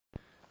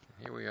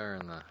Here we are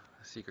in the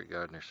Secret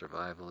Gardener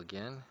Survival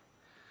again,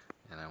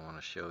 and I want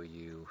to show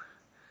you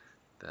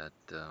that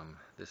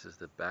this is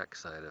the back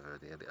side of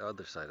it, the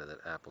other side of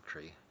that apple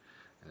tree,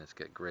 and it's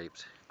got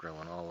grapes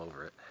growing all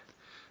over it.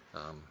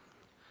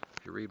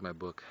 If you read my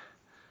book,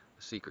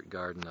 The Secret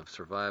Garden of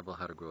Survival,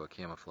 How to Grow a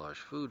Camouflaged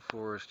Food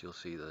Forest, you'll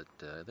see that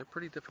they're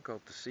pretty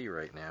difficult to see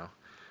right now.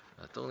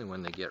 It's only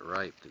when they get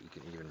ripe that you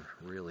can even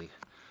really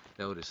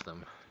notice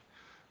them.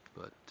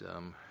 But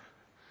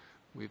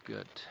we've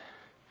got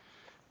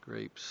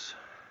grapes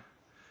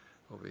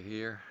over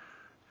here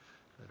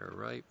that are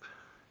ripe,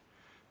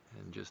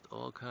 and just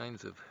all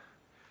kinds of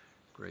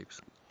grapes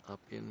up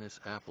in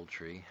this apple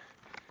tree.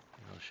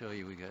 And I'll show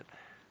you, we got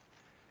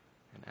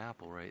an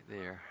apple right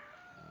there.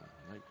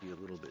 Might be a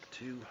little bit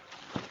too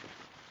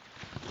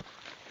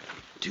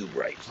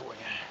bright for you.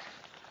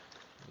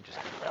 Let me just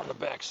get around the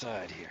back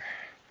side here.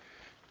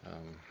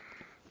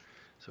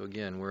 So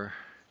again, we're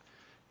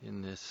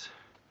in this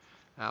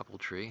apple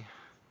tree,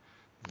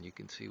 and you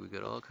can see we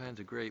got all kinds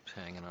of grapes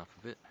hanging off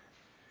of it.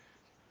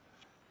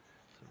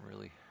 Some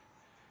really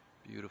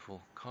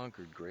beautiful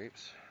Concord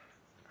grapes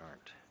that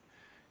aren't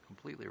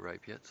completely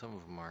ripe yet. Some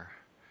of them are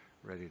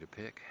ready to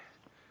pick.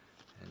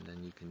 And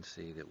then you can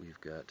see that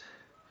we've got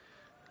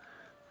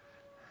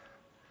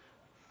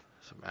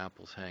some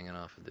apples hanging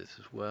off of this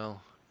as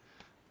well.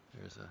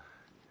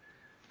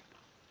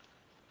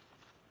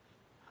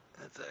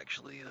 That's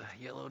actually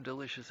a yellow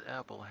delicious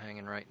apple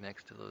hanging right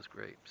next to those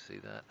grapes. See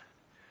that?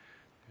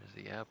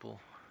 There's the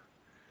apple,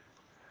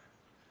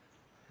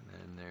 and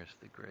then there's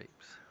the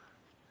grapes.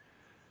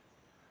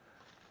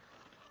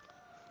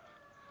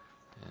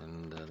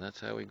 And that's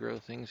how we grow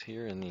things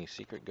here in the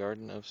Secret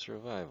Garden of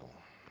Survival.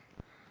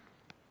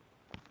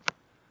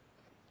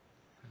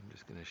 I'm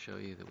just going to show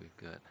you that we've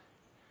got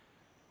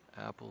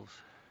apples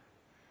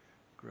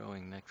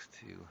growing next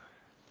to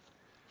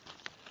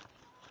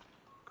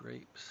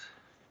grapes.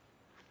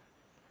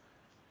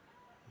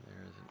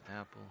 There's an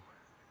apple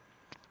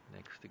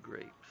next to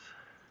grapes.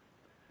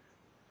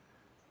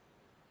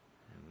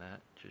 And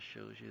that just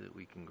shows you that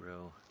we can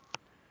grow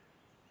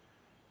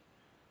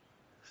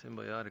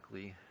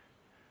symbiotically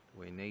the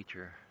way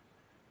nature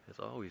has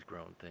always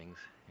grown things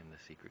in the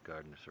Secret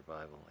Garden of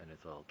Survival, and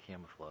it's all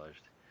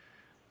camouflaged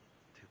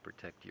to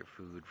protect your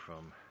food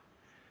from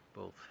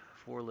both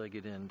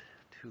four-legged and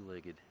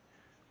two-legged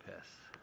pests.